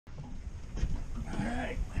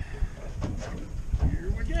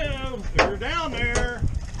Here we go. They're down there.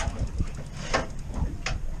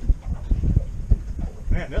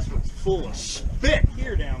 Man, this one's full of spit.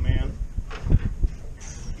 Here down, man.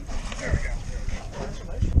 There we go.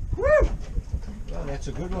 Woo! Well, that's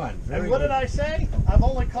a good one. And what did I say? I've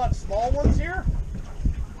only caught small ones here.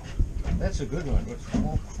 That's a good one. What's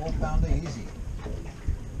 4 pounder easy?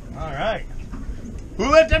 All right. Who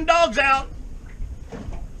let them dogs out?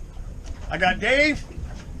 I got Dave.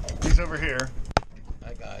 He's over here.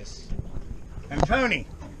 Hi, guys. And Tony.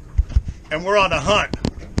 And we're on a hunt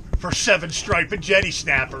for 7 striped jetty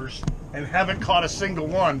snappers and haven't caught a single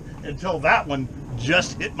one until that one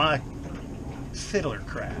just hit my fiddler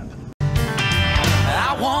crab.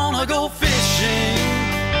 I wanna go fishing,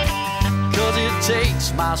 'cause it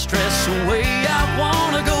takes my stress away. I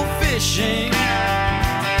wanna go fishing,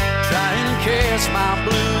 trying to cast my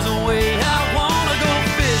blues away. I wanna go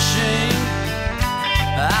fishing,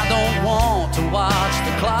 I don't want to watch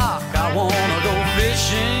the clock. I wanna go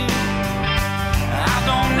fishing, I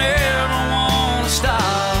don't ever wanna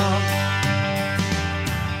stop.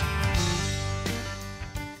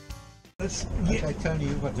 Let's Okay, get... Tony,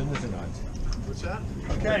 you've got dinner tonight. What's that?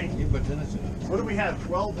 Okay. You've got dinner tonight. What do we have?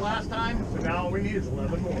 12 last time? So now all we need is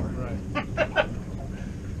 11 more. Right.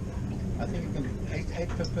 I think you can 8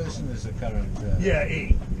 per person is the current. Yeah,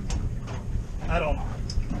 8. I don't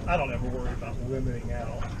ever worry about limiting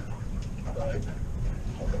out. But when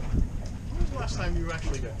was the last time you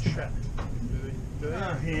actually got checked?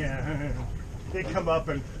 Yeah. They come up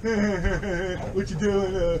and, what you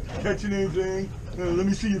doing? Catching anything? Let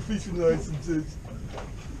me see your fishing licenses.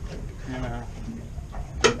 You know.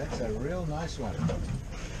 That's a real nice one.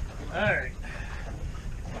 All right.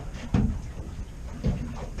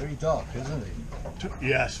 Very dark, isn't it?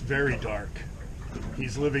 Yes, very dark.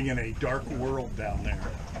 He's living in a dark world down there.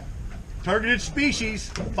 Targeted species,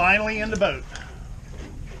 finally in the boat.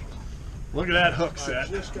 Look at that hook set.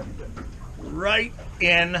 Right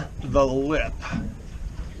in the lip.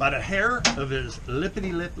 By the hair of his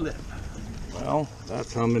lippity lip lip. Well,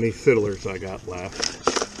 that's how many fiddlers I got left.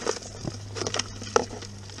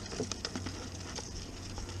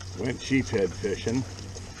 Went sheepshead fishing.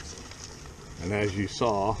 And as you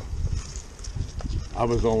saw, I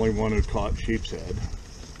was the only one who caught sheepshead.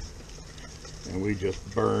 And we just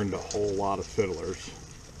burned a whole lot of fiddlers.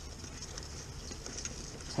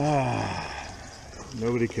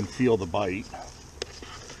 Nobody can feel the bite.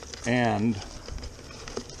 And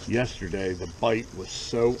yesterday the bite was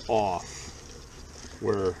so off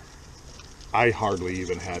where I hardly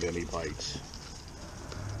even had any bites.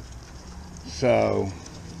 So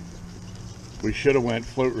we should have went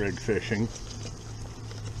float rig fishing.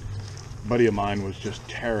 A buddy of mine was just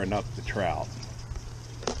tearing up the trout.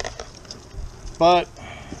 But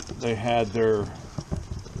they had their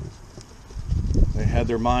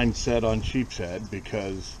mind set on sheepshead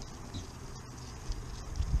because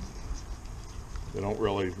they don't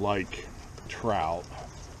really like trout.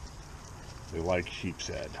 They like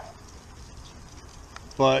sheepshead.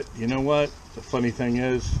 But you know what? The funny thing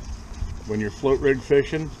is, when you're float rig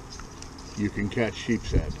fishing, you can catch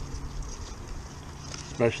sheepshead,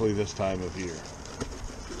 especially this time of year.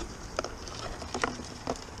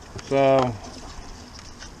 So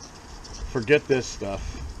forget this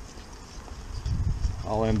stuff.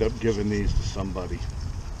 I'll end up giving these to somebody.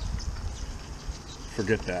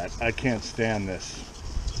 Forget that. I can't stand this,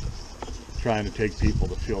 trying to take people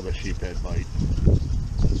to feel the sheephead bite.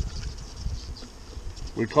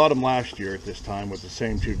 We caught them last year at this time with the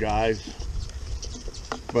same 2 guys,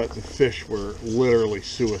 but the fish were literally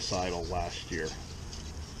suicidal last year.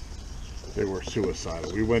 They were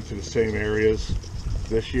suicidal. We went to the same areas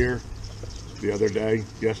this year, the other day,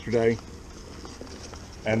 yesterday,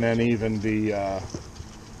 and then even the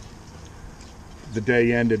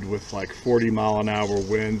day ended with like 40-mile-an-hour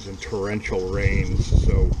winds and torrential rains.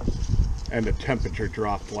 So, and the temperature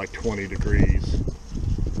dropped to like 20 degrees.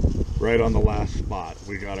 Right on the last spot,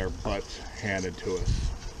 we got our butts handed to us,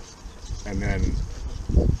 and then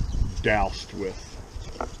doused with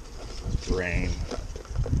rain.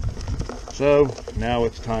 So now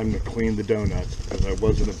it's time to clean the donuts, because I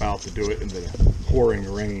wasn't about to do it in the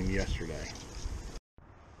pouring rain yesterday.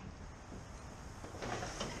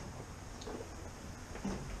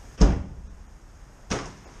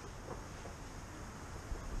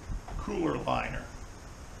 Cooler liner.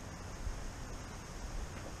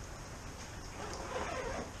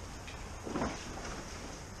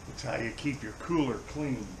 That's how you keep your cooler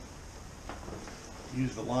clean.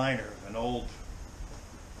 Use the liner of an old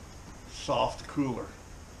soft cooler.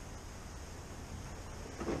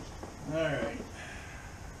 All right.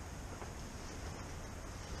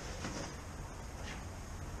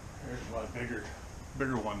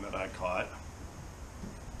 bigger one that I caught.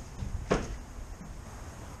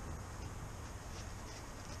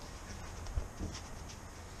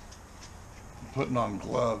 Putting on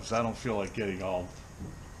gloves, I don't feel like getting all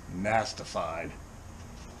nastified.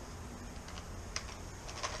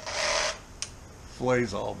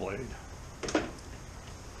 Flazall blade.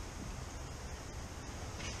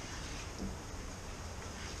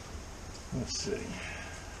 Let's see.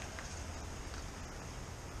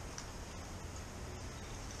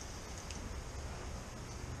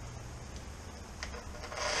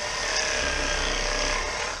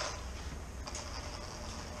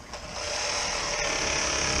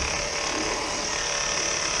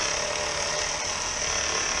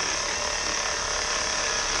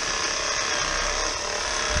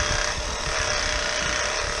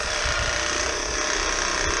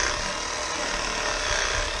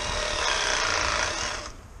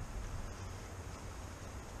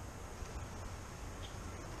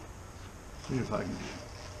 See if I can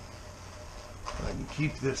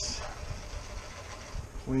keep this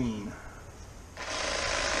clean.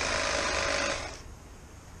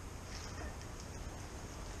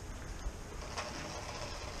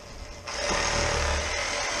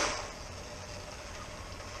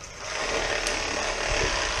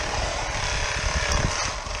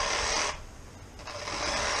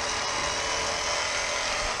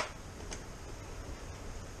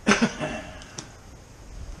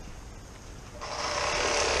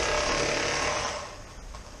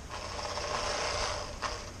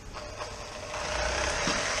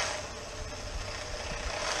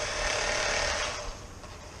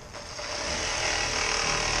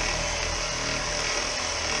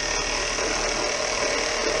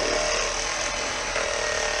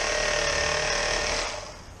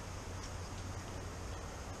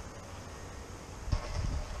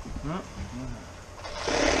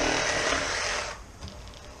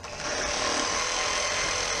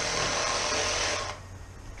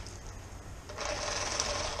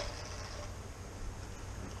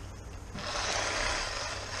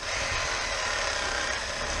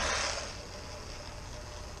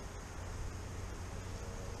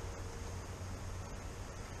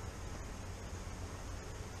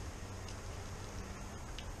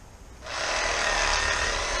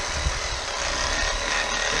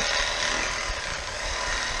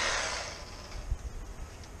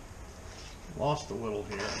 Lost a little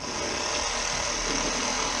here.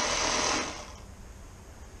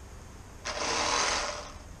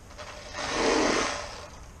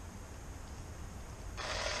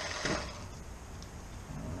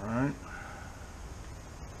 All right.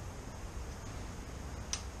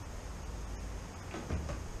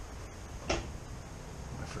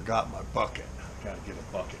 I forgot my bucket. I gotta get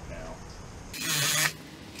a bucket now.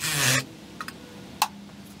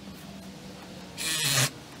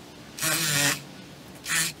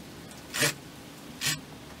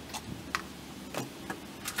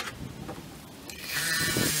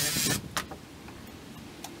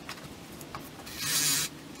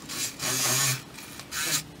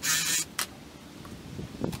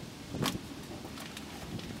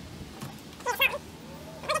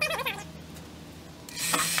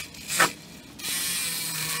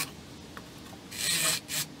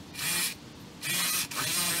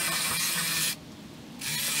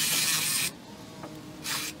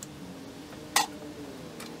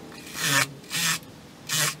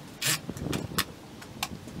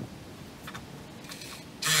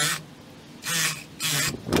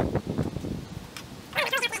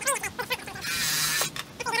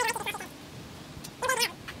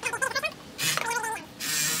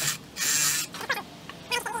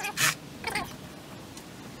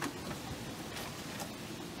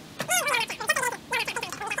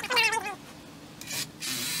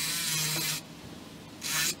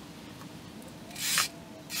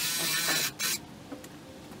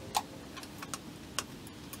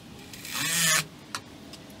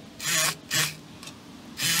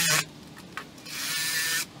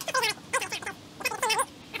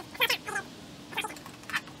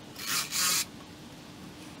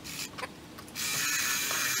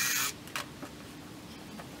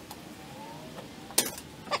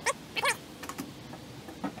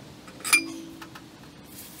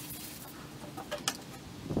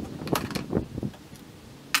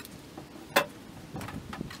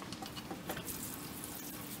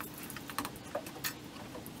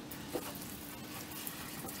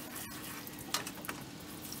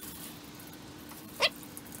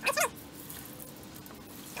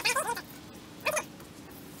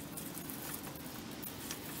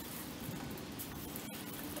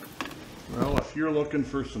 Well, if you're looking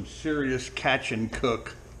for some serious catch and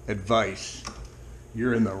cook advice,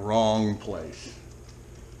 you're in the wrong place.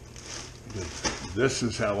 This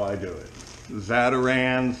is how I do it.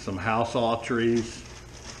 Zatarain's, some house autries,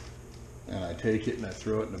 and I take it and I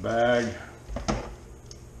throw it in the bag.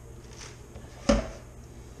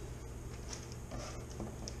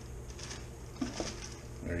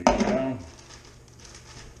 There you go.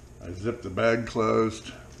 I zip the bag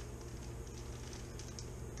closed.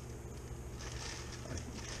 I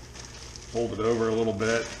fold it over a little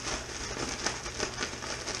bit.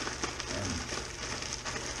 And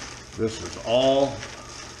this is all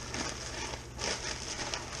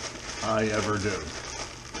I ever do.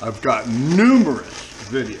 I've got numerous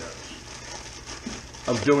videos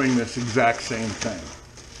of doing this exact same thing.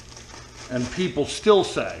 And people still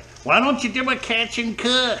say, why don't you do a catch and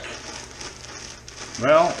cook?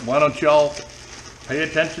 Well, why don't y'all pay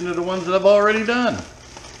attention to the ones that I've already done?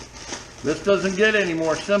 This doesn't get any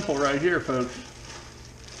more simple right here, folks.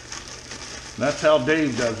 That's how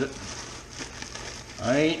Dave does it.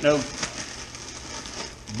 I ain't no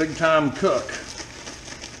big time cook.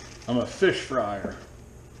 I'm a fish fryer.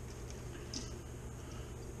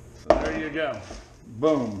 So there you go.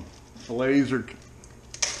 Boom. Fillets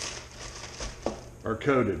are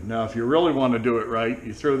coated. Now, if you really want to do it right,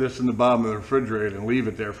 you throw this in the bottom of the refrigerator and leave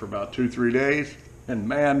it there for about 2-3 days, and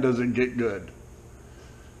man, does it get good.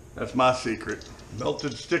 That's my secret.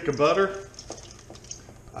 Melted stick of butter.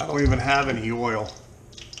 I don't even have any oil.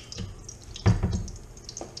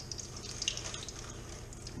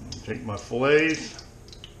 Take my fillets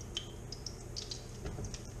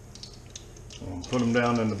and put them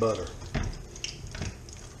down in the butter.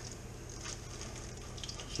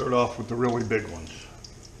 Start off with the really big ones.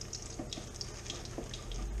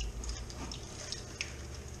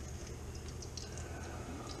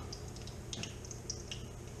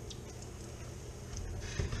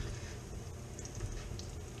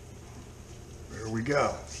 There we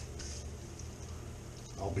go.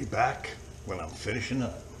 I'll be back when I'm finishing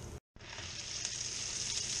up.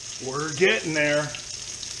 We're getting there.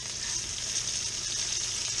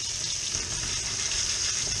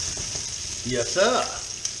 Yes, sir.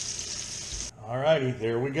 Alrighty,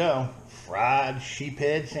 there we go. Fried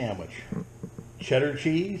sheephead sandwich. Cheddar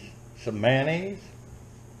cheese, some mayonnaise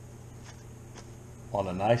on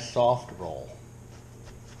a nice soft roll.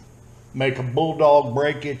 Make a bulldog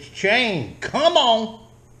break its chain. Come on.